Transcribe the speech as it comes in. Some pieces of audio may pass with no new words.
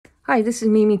Hi, this is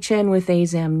Mimi Chen with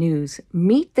AsAmNews.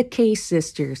 Meet the Kaye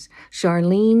Sisters,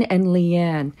 Charlene and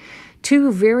Leanne,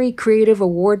 two very creative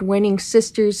award-winning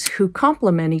sisters who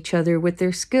complement each other with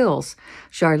their skills.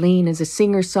 Charlene is a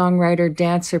singer-songwriter,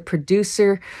 dancer,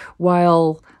 producer,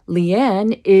 while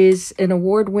Leanne is an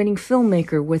award-winning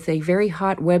filmmaker with a very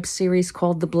hot web series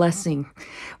called The Blessing.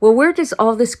 Well, where does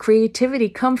all this creativity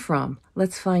come from?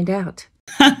 Let's find out.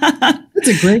 That's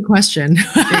a great question.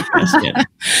 Great question.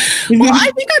 Well,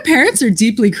 I think our parents are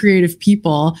deeply creative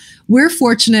people. We're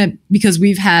fortunate because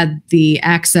we've had the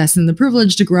access and the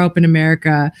privilege to grow up in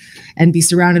America and be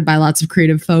surrounded by lots of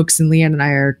creative folks. And Leanne and I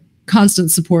are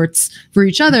constant supports for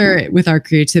each other with our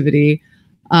creativity.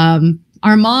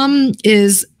 Our mom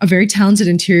is a very talented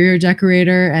interior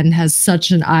decorator and has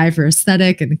such an eye for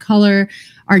aesthetic and color.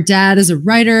 Our dad is a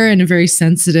writer and a very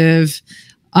sensitive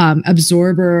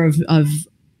absorber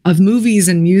of movies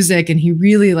and music, and he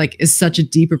really is such a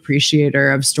deep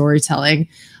appreciator of storytelling.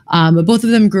 But both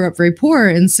of them grew up very poor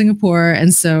in Singapore,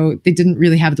 and so they didn't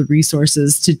really have the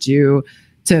resources to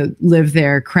live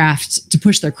their craft, to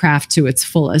push their craft to its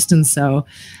fullest. And so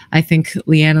I think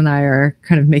Leanne and I are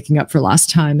kind of making up for lost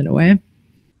time in a way.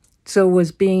 So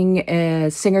was being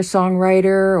a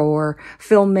singer-songwriter or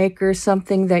filmmaker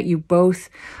something that you both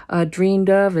dreamed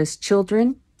of as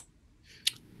children?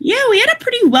 Yeah, we had a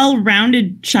pretty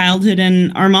well-rounded childhood,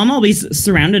 and our mom always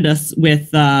surrounded us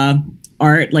with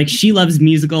art. Like, she loves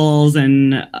musicals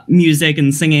and music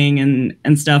and singing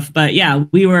and stuff. But yeah,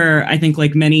 we were, I think,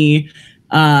 like many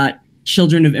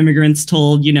children of immigrants,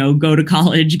 told, go to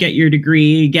college, get your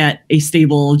degree, get a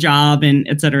stable job, and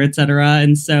et cetera, et cetera.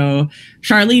 And so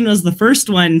Charlene was the first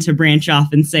one to branch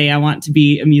off and say, I want to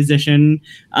be a musician,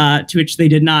 to which they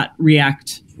did not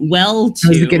react well to. I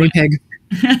was a guinea pig.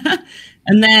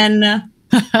 And then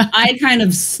I kind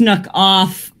of snuck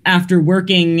off after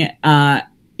working,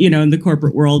 in the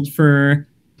corporate world for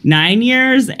 9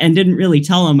 years and didn't really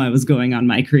tell them I was going on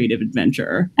my creative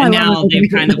adventure. And now they've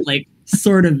kind of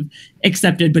sort of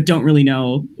accepted, but don't really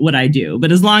know what I do.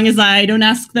 But as long as I don't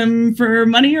ask them for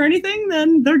money or anything,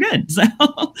 then they're good. So,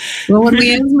 well, when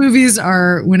Leanne's movies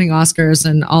are winning Oscars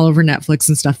and all over Netflix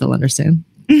and stuff, they'll understand.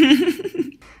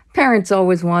 Parents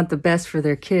always want the best for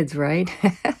their kids, right?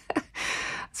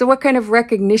 So what kind of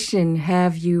recognition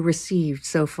have you received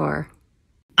so far?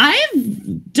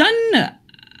 I've done,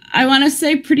 I want to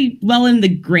say, pretty well in the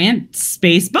grant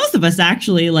space. Both of us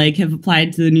actually have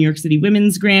applied to the New York City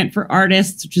Women's Grant for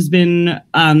Artists, which has been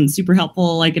super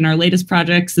helpful in our latest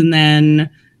projects. And then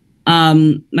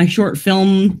my short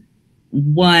film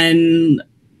won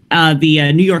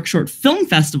the New York Short Film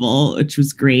Festival, which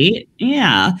was great.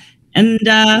 Yeah. And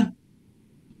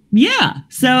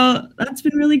so that's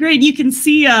been really great. You can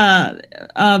see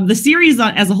the series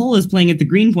as a whole is playing at the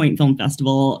Greenpoint Film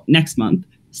Festival next month.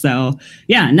 So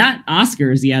yeah, not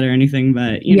Oscars yet or anything,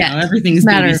 but everything's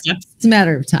baby steps. It's a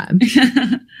matter of time.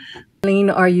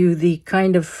 Charlene, are you the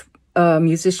kind of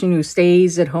musician who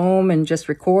stays at home and just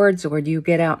records, or do you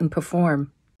get out and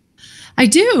perform? I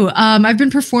do. I've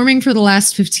been performing for the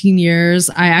last 15 years.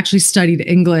 I actually studied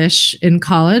English in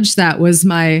college. That was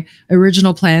my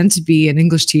original plan, to be an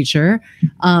English teacher.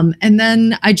 And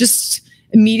then I just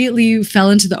immediately fell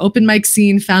into the open mic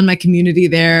scene, found my community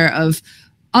there of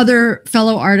other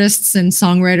fellow artists and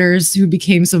songwriters who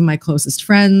became some of my closest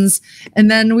friends. And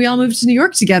then we all moved to New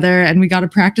York together, and we got a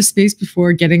practice space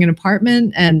before getting an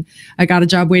apartment, and I got a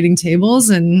job waiting tables,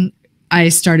 and I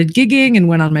started gigging and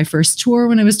went on my first tour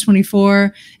when I was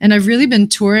 24. And I've really been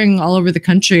touring all over the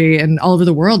country and all over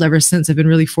the world ever since. I've been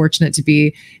really fortunate to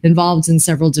be involved in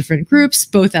several different groups,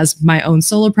 both as my own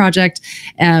solo project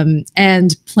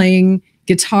and playing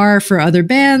guitar for other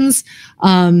bands.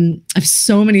 I have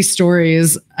so many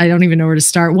stories. I don't even know where to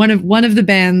start. One of the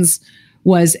bands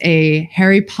was a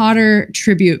Harry Potter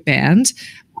tribute band,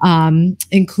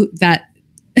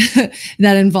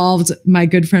 that involved my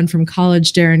good friend from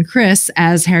college, Darren Criss,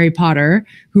 as Harry Potter,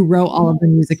 who wrote all of the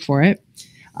music for it.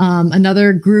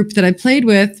 Another group that I played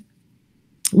with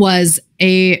was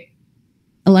a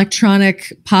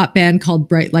electronic pop band called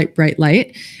Bright Light, Bright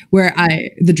Light, where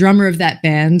the drummer of that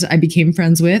band I became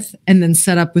friends with, and then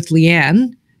set up with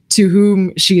Leanne, to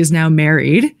whom she is now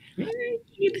married.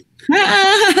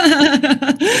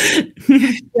 Yeah.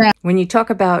 When you talk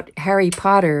about Harry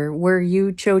Potter, were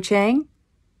you Cho Chang?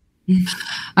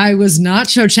 I was not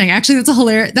Cho Chang. Actually,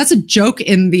 that's a joke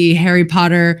in the Harry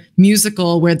Potter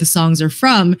musical where the songs are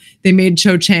from. They made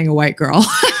Cho Chang a white girl.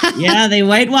 Yeah, they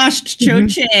whitewashed Cho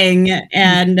Chang,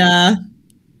 and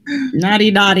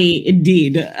naughty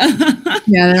indeed. Yeah,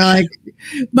 they're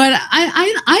but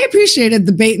I appreciated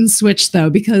the bait and switch though,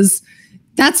 because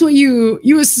that's what you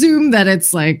assume that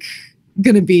it's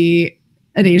going to be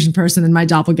an Asian person and my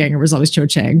doppelganger was always Cho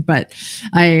Chang. But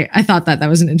I thought that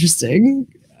was an interesting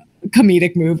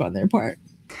comedic move on their part.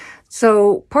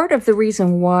 So part of the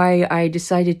reason why I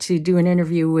decided to do an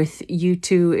interview with you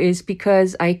two is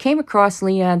because I came across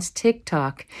Leanne's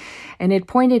TikTok, and it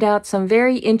pointed out some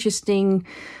very interesting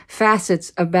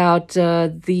facets about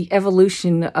the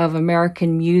evolution of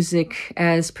American music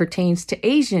as pertains to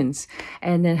Asians,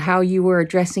 and then how you were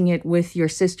addressing it with your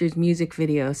sister's music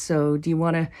video. So do you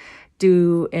want to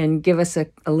do and give us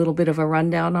a little bit of a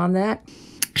rundown on that?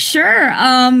 Sure.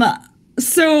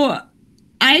 So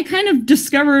I kind of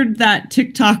discovered that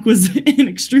TikTok was an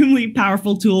extremely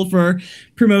powerful tool for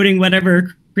promoting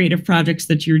whatever creative projects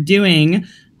that you're doing.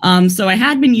 So I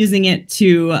had been using it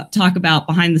to talk about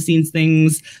behind the scenes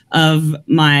things of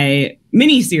my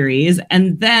mini series.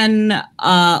 And then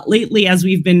lately, as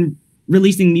we've been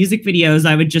releasing music videos,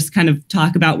 I would just kind of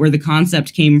talk about where the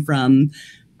concept came from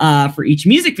for each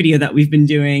music video that we've been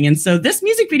doing. And so this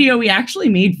music video we actually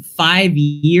made 5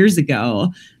 years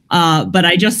ago, but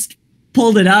I just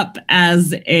pulled it up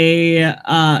as a,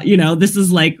 this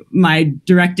is like my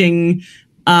directing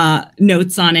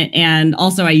notes on it. And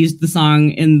also I used the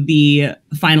song in the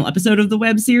final episode of the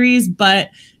web series. But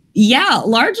yeah,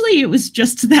 largely it was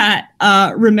just that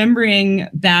remembering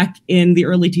back in the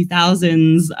early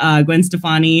 2000s, Gwen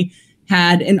Stefani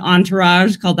had an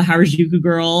entourage called the Harajuku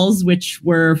Girls, which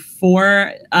were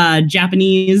 4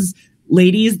 Japanese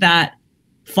ladies that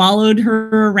followed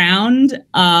her around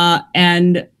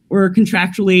and were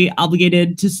contractually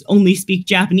obligated to only speak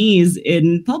Japanese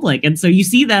in public. And so you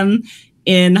see them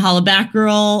in Holla Back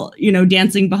Girl,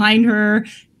 dancing behind her.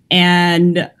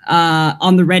 And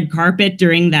on the red carpet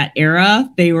during that era,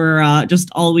 they were just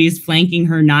always flanking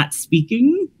her not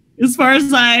speaking, as far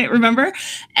as I remember.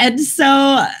 And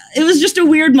so it was just a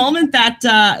weird moment that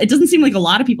it doesn't seem like a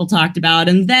lot of people talked about.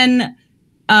 And then,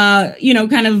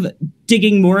 kind of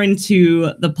digging more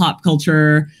into the pop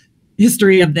culture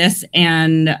history of this.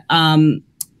 And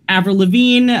Avril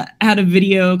Lavigne had a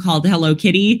video called Hello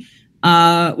Kitty,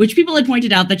 which people had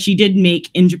pointed out that she did make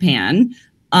in Japan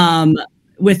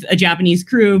with a Japanese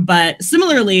crew. But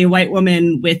similarly, a white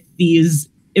woman with these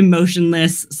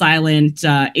emotionless, silent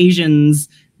Asians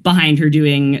behind her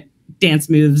doing dance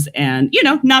moves and,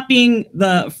 not being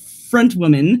the front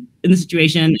woman in the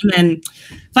situation. And then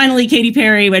finally, Katy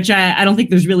Perry, which I don't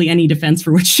think there's really any defense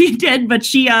for what she did, but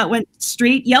she went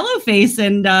straight yellow face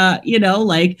and,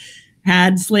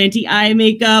 had slanty eye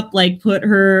makeup, put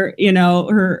her,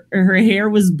 her hair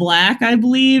was black, I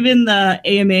believe, in the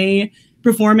AMA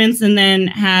performance, and then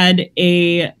had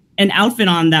an outfit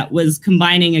on that was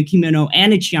combining a kimono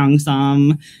and a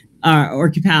cheongsam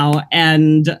or kipao,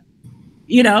 and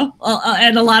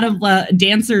and a lot of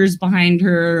dancers behind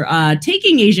her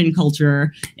taking Asian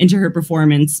culture into her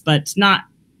performance, but not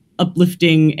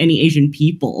uplifting any Asian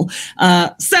people.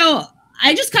 So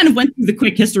I just kind of went through the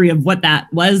quick history of what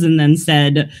that was and then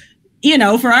said,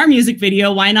 for our music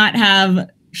video, why not have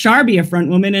Char be a front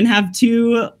woman and have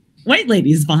 2 white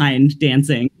ladies behind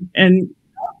dancing? And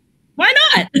why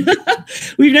not?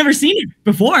 We've never seen it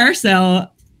before, so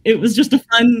it was just a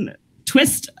fun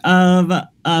twist of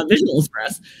visuals for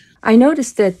us. I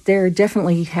noticed that there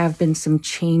definitely have been some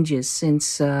changes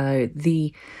since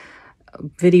the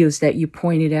videos that you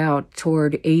pointed out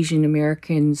toward Asian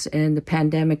Americans, and the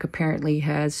pandemic apparently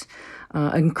has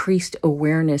increased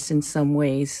awareness in some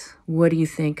ways. What do you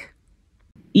think?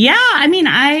 Yeah, I mean,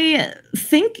 I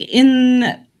think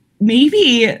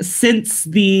maybe since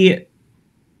the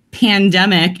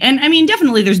pandemic, and I mean,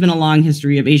 definitely there's been a long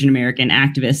history of Asian American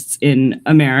activists in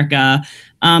America.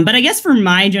 But I guess for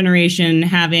my generation,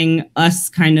 having us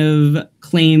kind of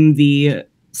claim the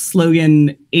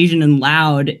slogan Asian and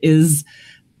loud is,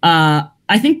 I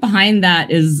think behind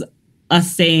that is us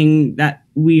saying that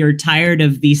we are tired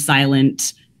of the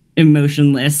silent,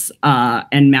 emotionless,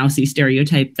 and mousy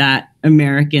stereotype that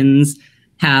Americans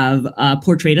have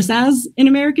portrayed us as in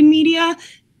American media.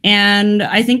 And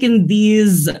I think in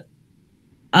these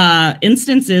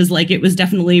instances, it was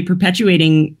definitely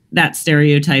perpetuating that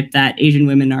stereotype that Asian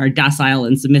women are docile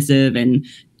and submissive and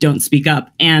don't speak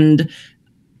up. And,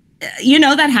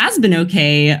 that has been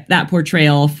okay, that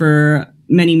portrayal, for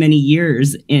many, many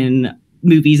years in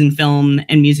movies and film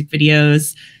and music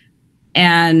videos.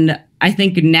 And I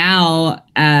think now,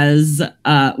 as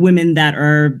women that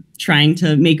are trying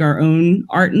to make our own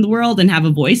art in the world and have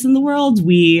a voice in the world,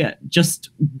 we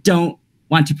just don't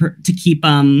want to keep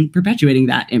perpetuating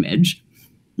that image.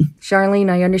 Charlene,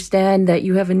 I understand that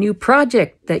you have a new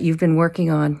project that you've been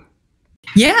working on.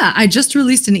 Yeah, I just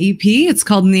released an EP. It's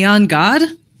called Neon God.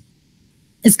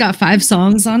 It's got 5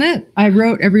 songs on it. I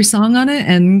wrote every song on it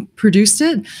and produced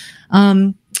it.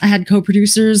 I had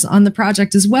co-producers on the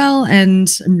project as well, and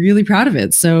I'm really proud of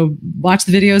it. So watch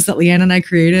the videos that Leanne and I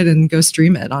created and go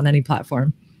stream it on any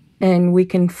platform. And we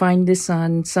can find this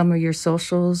on some of your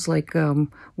socials. Like,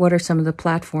 what are some of the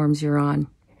platforms you're on?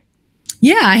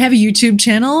 Yeah, I have a YouTube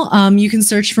channel. You can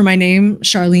search for my name,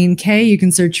 Charlene Kaye. You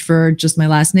can search for just my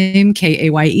last name,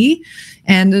 Kaye,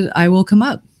 and I will come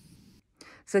up.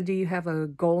 So do you have a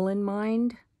goal in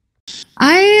mind?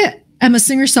 I am a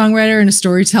singer-songwriter and a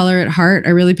storyteller at heart.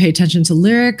 I really pay attention to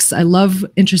lyrics. I love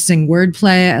interesting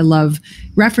wordplay. I love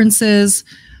references.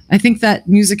 I think that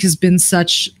music has been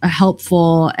such a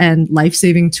helpful and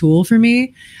life-saving tool for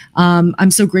me.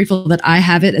 I'm so grateful that I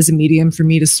have it as a medium for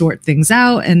me to sort things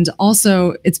out. And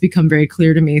also, it's become very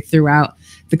clear to me throughout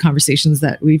the conversations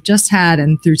that we've just had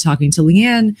and through talking to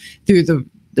Leanne, through the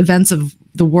events of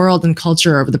the world and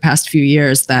culture over the past few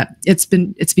years, that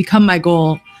it's become my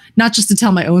goal not just to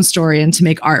tell my own story and to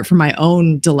make art for my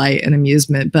own delight and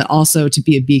amusement, but also to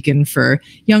be a beacon for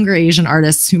younger Asian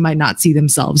artists who might not see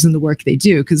themselves in the work they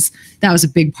do, because that was a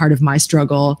big part of my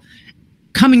struggle,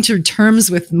 coming to terms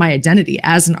with my identity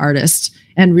as an artist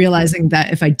and realizing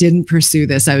that if I didn't pursue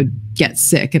this, I would get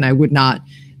sick and I would not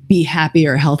be happy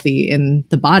or healthy in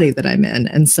the body that I'm in.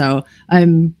 And so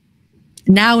I'm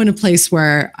now in a place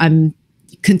where I'm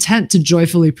content to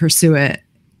joyfully pursue it.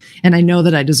 And I know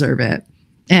that I deserve it.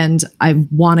 And I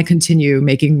want to continue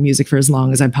making music for as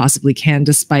long as I possibly can,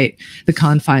 despite the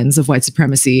confines of white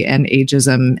supremacy and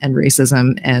ageism and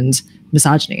racism and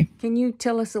misogyny. Can you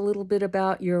tell us a little bit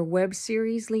about your web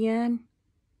series, Leanne?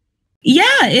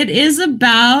 Yeah, it is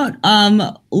about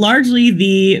largely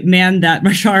the man that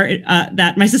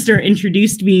that my sister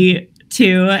introduced me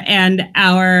to, and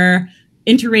our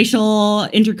interracial,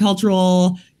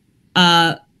 intercultural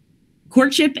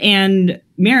courtship and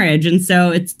marriage. And so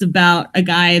it's about a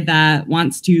guy that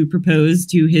wants to propose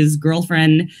to his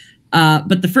girlfriend.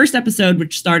 But the first episode,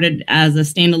 which started as a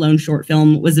standalone short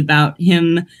film, was about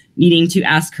him needing to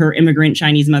ask her immigrant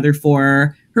Chinese mother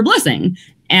for her blessing.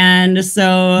 And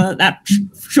so that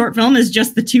short film is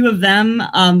just the two of them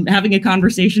having a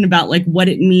conversation about like what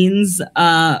it means,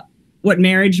 what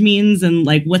marriage means, and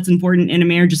like what's important in a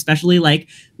marriage, especially like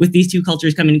with these two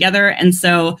cultures coming together. And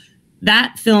so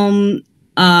that film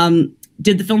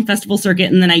did the film festival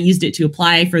circuit, and then I used it to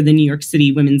apply for the New York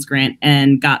City Women's Grant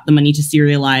and got the money to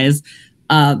serialize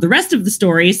the rest of the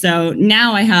story. So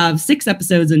now I have 6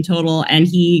 episodes in total, and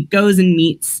he goes and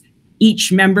meets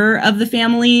each member of the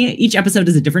family. Each episode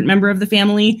is a different member of the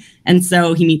family. And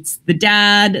so he meets the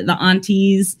dad, the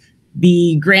aunties,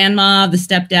 the grandma, the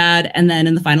stepdad, and then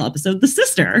in the final episode, the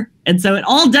sister. And so it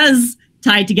all does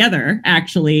tie together,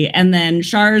 actually. And then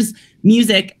Char's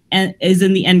music is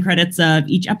in the end credits of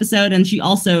each episode. And she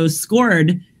also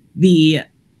scored the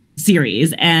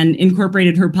series and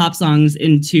incorporated her pop songs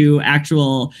into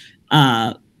actual,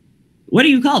 what do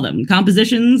you call them?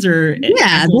 Compositions or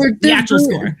the actual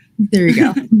score? There you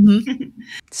go. Mm-hmm.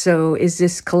 So is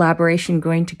this collaboration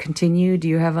going to continue? Do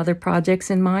you have other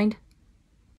projects in mind?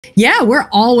 Yeah, we're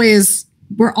always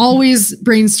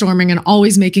brainstorming and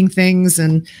always making things.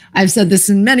 And I've said this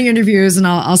in many interviews, and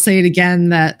I'll say it again,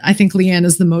 that I think Leanne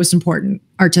is the most important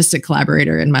artistic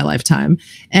collaborator in my lifetime.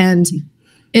 And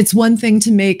it's one thing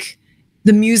to make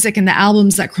the music and the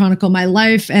albums that chronicle my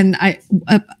life. And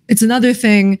it's another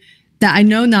thing that I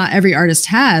know not every artist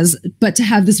has, but to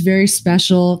have this very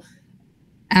special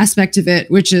aspect of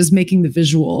it, which is making the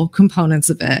visual components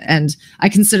of it. And I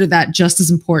consider that just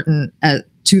as important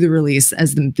to the release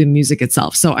as the music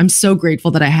itself. So I'm so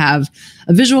grateful that I have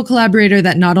a visual collaborator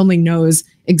that not only knows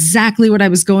exactly what I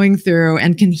was going through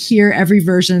and can hear every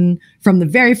version from the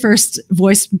very first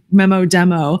voice memo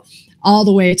demo all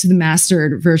the way to the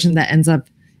mastered version that ends up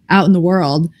out in the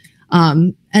world.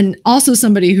 And also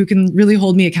somebody who can really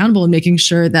hold me accountable in making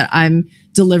sure that I'm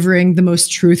delivering the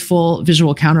most truthful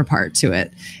visual counterpart to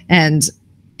it. And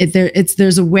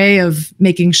there's a way of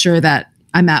making sure that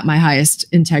I'm at my highest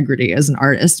integrity as an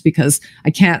artist, because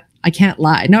I can't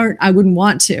lie. No, I wouldn't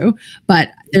want to, but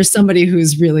there's somebody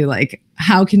who's really like,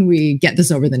 how can we get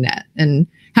this over the net? And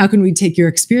how can we take your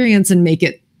experience and make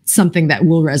it something that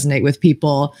will resonate with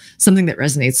people, something that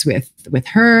resonates with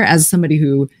her as somebody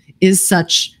who is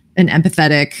such an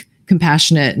empathetic,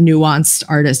 compassionate, nuanced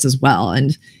artist as well.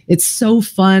 And it's so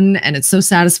fun and it's so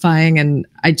satisfying. And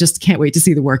I just can't wait to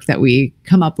see the work that we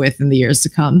come up with in the years to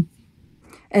come.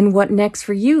 And what next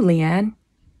for you, Leanne?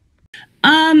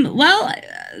 Well,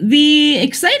 the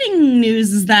exciting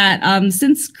news is that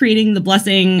since creating The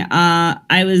Blessing,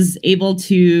 I was able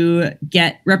to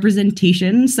get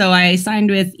representation. So I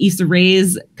signed with Issa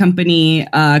Rae's company,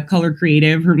 Color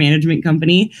Creative, her management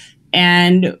company.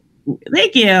 And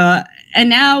thank you. And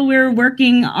now we're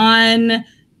working on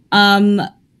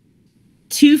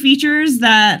 2 features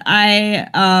that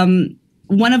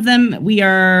one of them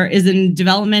is in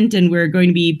development and we're going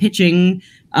to be pitching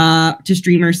to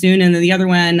streamers soon, and then the other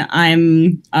one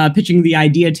I'm pitching the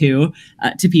idea to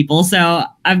people. So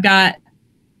I've got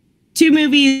 2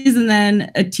 movies and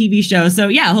then a TV show. So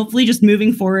yeah, hopefully just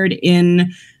moving forward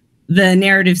in the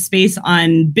narrative space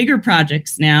on bigger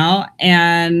projects now.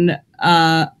 And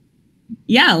to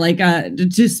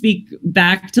speak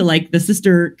back to like the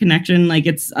sister connection, like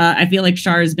it's I feel like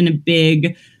Shar has been a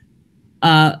big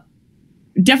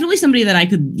definitely somebody that I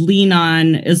could lean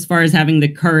on as far as having the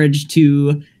courage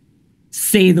to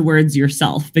say the words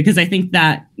yourself, because I think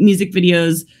that music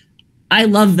videos, I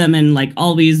love them and like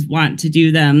always want to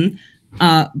do them.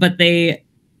 But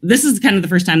this is kind of the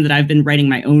first time that I've been writing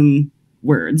my own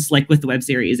words, like with the web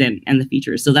series and the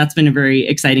features. So that's been a very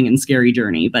exciting and scary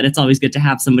journey, but it's always good to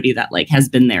have somebody that like has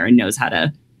been there and knows how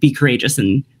to be courageous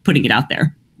and putting it out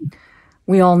there.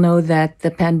 We all know that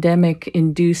the pandemic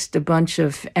induced a bunch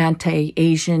of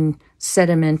anti-Asian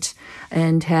sentiment,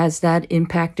 and has that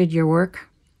impacted your work?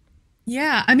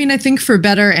 Yeah, I mean, I think for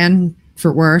better and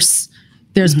for worse,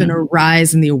 there's been a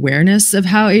rise in the awareness of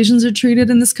how Asians are treated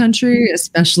in this country,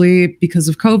 especially because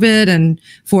of COVID and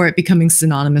for it becoming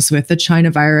synonymous with the China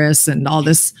virus and all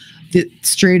this, the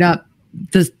straight up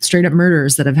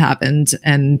murders that have happened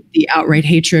and the outright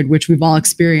hatred, which we've all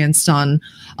experienced on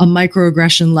a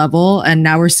microaggression level. And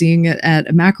now we're seeing it at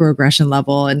a macroaggression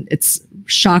level. And it's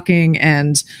shocking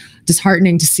and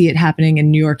disheartening to see it happening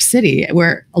in New York City,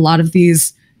 where a lot of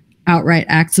these outright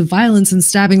acts of violence and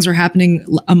stabbings are happening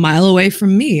a mile away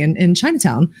from me in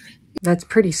Chinatown. That's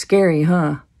pretty scary,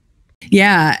 huh?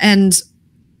 Yeah. And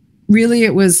really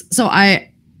it was,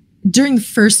 during the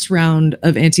first round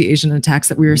of anti-Asian attacks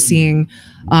that we were seeing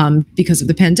because of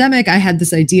the pandemic, I had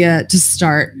this idea to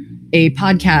start a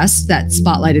podcast that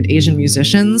spotlighted Asian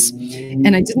musicians.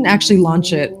 And I didn't actually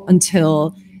launch it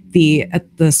until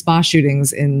at the spa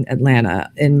shootings in Atlanta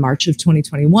in March of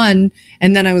 2021.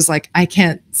 And then I was like, I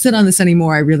can't sit on this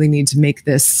anymore. I really need to make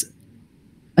this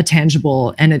a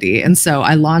tangible entity. And so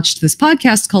I launched this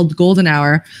podcast called Golden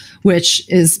Hour, which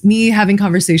is me having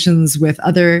conversations with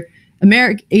other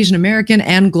Asian American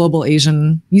and global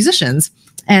Asian musicians.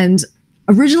 And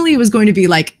originally it was going to be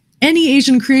like any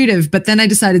Asian creative, but then I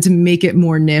decided to make it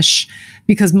more niche,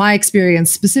 because my experience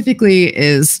specifically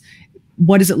is,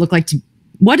 what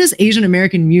does Asian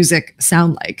American music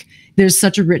sound like? There's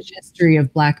such a rich history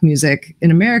of Black music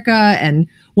in America, and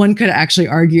one could actually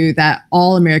argue that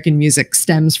all American music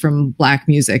stems from Black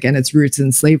music and its roots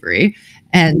in slavery.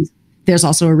 And there's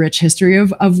also a rich history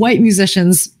of white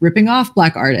musicians ripping off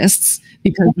Black artists,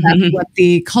 because that's what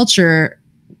the culture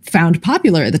found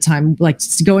popular at the time, like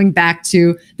going back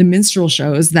to the minstrel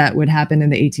shows that would happen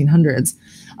in the 1800s.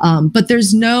 But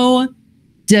there's no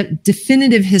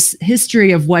definitive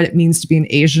history of what it means to be an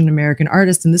Asian American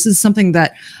artist. And this is something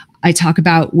that I talk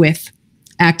about with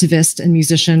activist and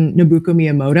musician Nobuko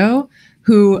Miyamoto,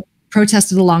 who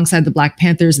protested alongside the Black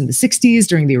Panthers in the 60s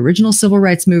during the original civil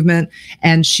rights movement.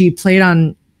 And she played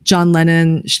on John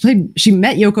Lennon. She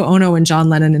met Yoko Ono and John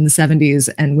Lennon in the 70s,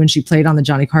 and when she played on the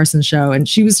Johnny Carson show. And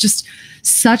she was just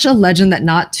such a legend that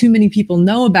not too many people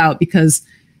know about, because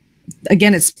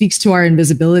again, it speaks to our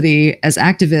invisibility as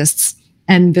activists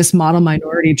and this model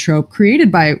minority trope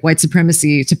created by white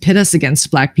supremacy to pit us against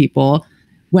Black people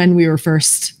when we were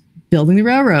first building the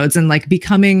railroads, and like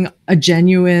becoming a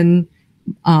genuine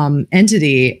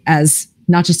entity as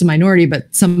not just a minority,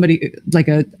 but somebody like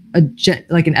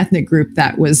like an ethnic group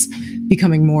that was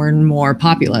becoming more and more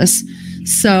populous.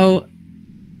 So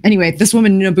anyway, this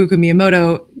woman, Nobuko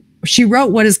Miyamoto, she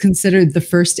wrote what is considered the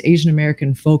first Asian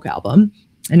American folk album,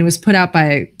 and it was put out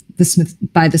by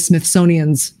the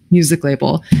Smithsonian's music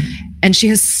label. And she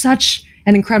has such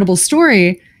an incredible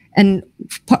story. And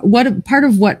part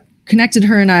of what connected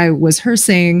her and I was her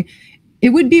saying, it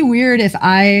would be weird if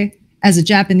I, as a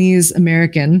Japanese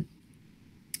American,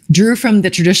 drew from the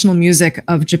traditional music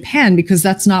of Japan, because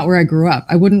that's not where I grew up.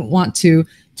 I wouldn't want to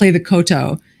play the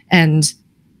koto and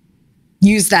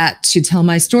use that to tell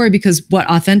my story, because what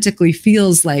authentically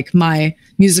feels like my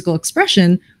musical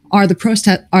expression are the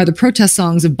protest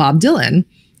songs of Bob Dylan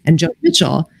and Joe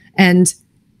Mitchell and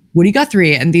Woody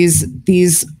Guthrie and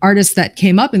these artists that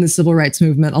came up in the civil rights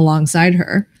movement alongside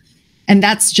her. And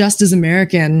that's just as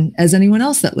American as anyone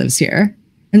else that lives here.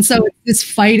 And so it's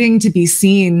fighting to be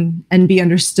seen and be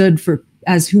understood for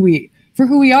who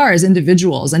we are as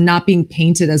individuals, and not being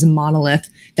painted as a monolith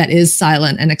that is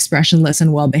silent and expressionless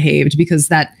and well behaved, because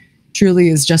that truly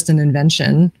is just an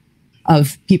invention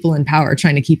of people in power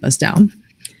trying to keep us down.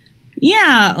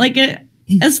 Yeah, like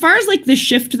as far as like the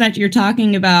shift that you're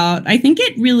talking about, I think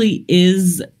it really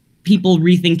is people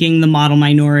rethinking the model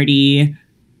minority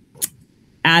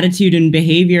attitude and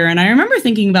behavior. And I remember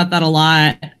thinking about that a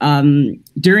lot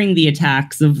during the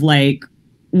attacks of like,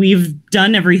 we've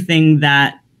done everything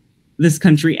that this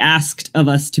country asked of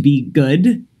us to be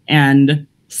good and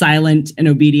silent and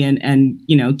obedient and,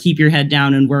 you know, keep your head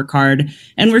down and work hard.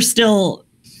 And we're still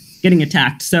getting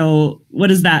attacked. So what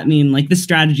does that mean? Like, this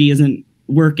strategy isn't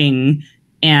working.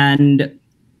 And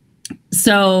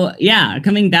so, yeah,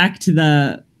 coming back to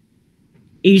the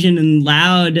Asian and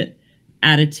loud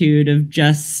attitude of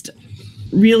just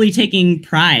really taking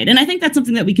pride. And I think that's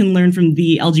something that we can learn from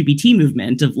the LGBT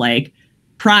movement, of like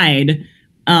pride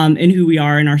in who we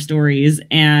are in our stories.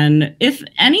 And if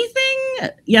anything,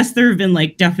 yes, there have been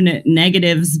like definite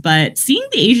negatives, but seeing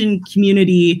the Asian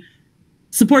community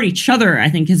support each other, I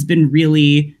think, has been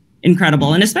really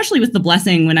incredible. And especially with the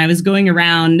blessing, when I was going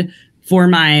around for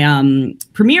my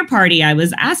premiere party, I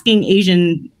was asking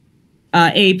Asian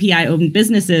AAPI owned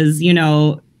businesses, you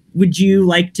know, would you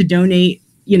like to donate,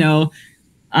 you know,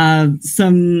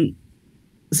 some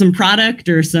product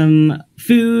or some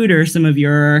food or some of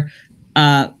your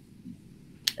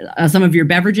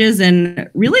beverages? And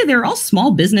really, they're all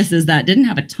small businesses that didn't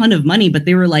have a ton of money, but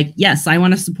they were like, yes, I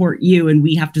want to support you, and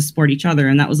we have to support each other.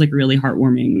 And that was like really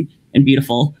heartwarming and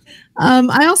beautiful.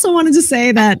 I also wanted to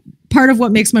say that part of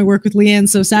what makes my work with Leanne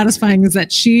so satisfying is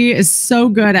that she is so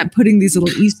good at putting these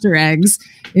little Easter eggs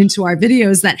into our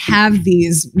videos that have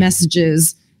these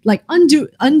messages, like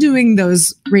undoing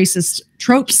those racist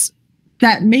tropes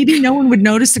that maybe no one would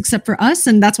notice except for us.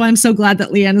 And that's why I'm so glad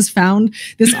that Leanne has found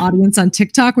this audience on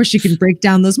TikTok where she can break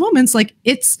down those moments. Like,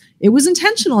 it was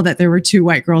intentional that there were 2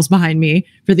 white girls behind me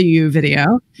for the You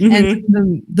video. Mm-hmm.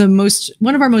 And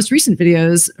one of our most recent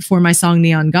videos for my song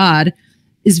Neon God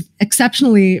is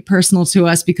exceptionally personal to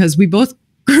us, because we both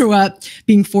grew up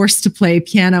being forced to play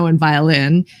piano and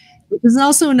violin. There's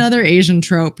also another Asian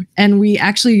trope. And we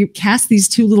actually cast these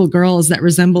 2 little girls that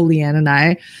resemble Leanne and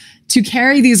I to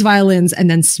carry these violins and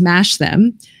then smash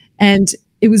them. And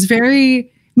it was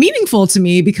very meaningful to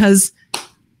me, because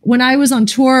when I was on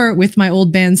tour with my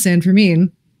old band San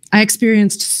Fermin, I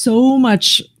experienced so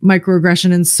much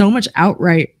microaggression and so much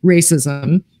outright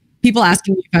racism. People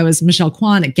asking me if I was Michelle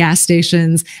Kwan at gas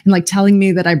stations, and like telling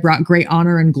me that I brought great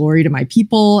honor and glory to my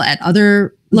people at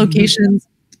other locations.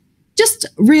 Just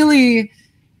really,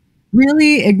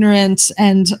 really ignorant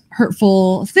and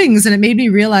hurtful things. And it made me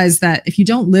realize that if you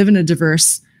don't live in a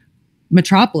diverse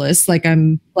metropolis, like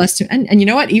I'm blessed to, and you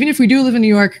know what, even if we do live in New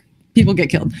York, people get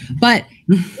killed. But,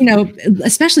 you know,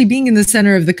 especially being in the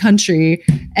center of the country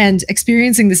and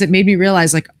experiencing this, it made me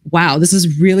realize, like, wow, this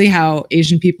is really how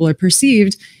Asian people are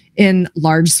perceived in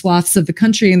large swaths of the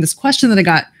country. And this question that I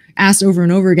got asked over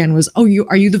and over again was, oh,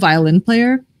 are you the violin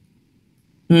player?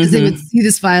 Because they would see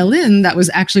this violin that was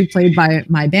actually played by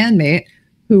my bandmate,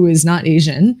 who is not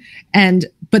Asian.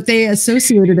 But they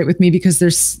associated it with me because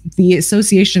there's the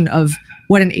association of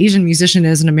what an Asian musician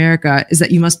is in America is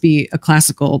that you must be a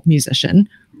classical musician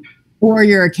or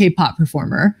you're a K-pop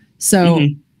performer. So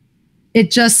it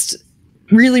just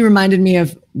really reminded me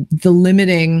of the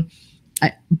limiting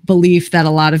belief that a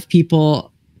lot of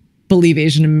people believe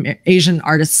Asian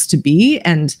artists to be.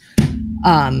 And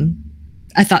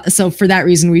I thought, so for that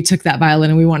reason, we took that violin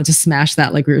and we wanted to smash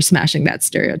that like we were smashing that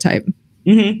stereotype.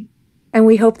 And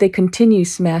we hope they continue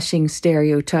smashing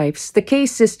stereotypes. The Kaye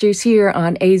Sisters here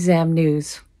on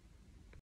AsAmNews.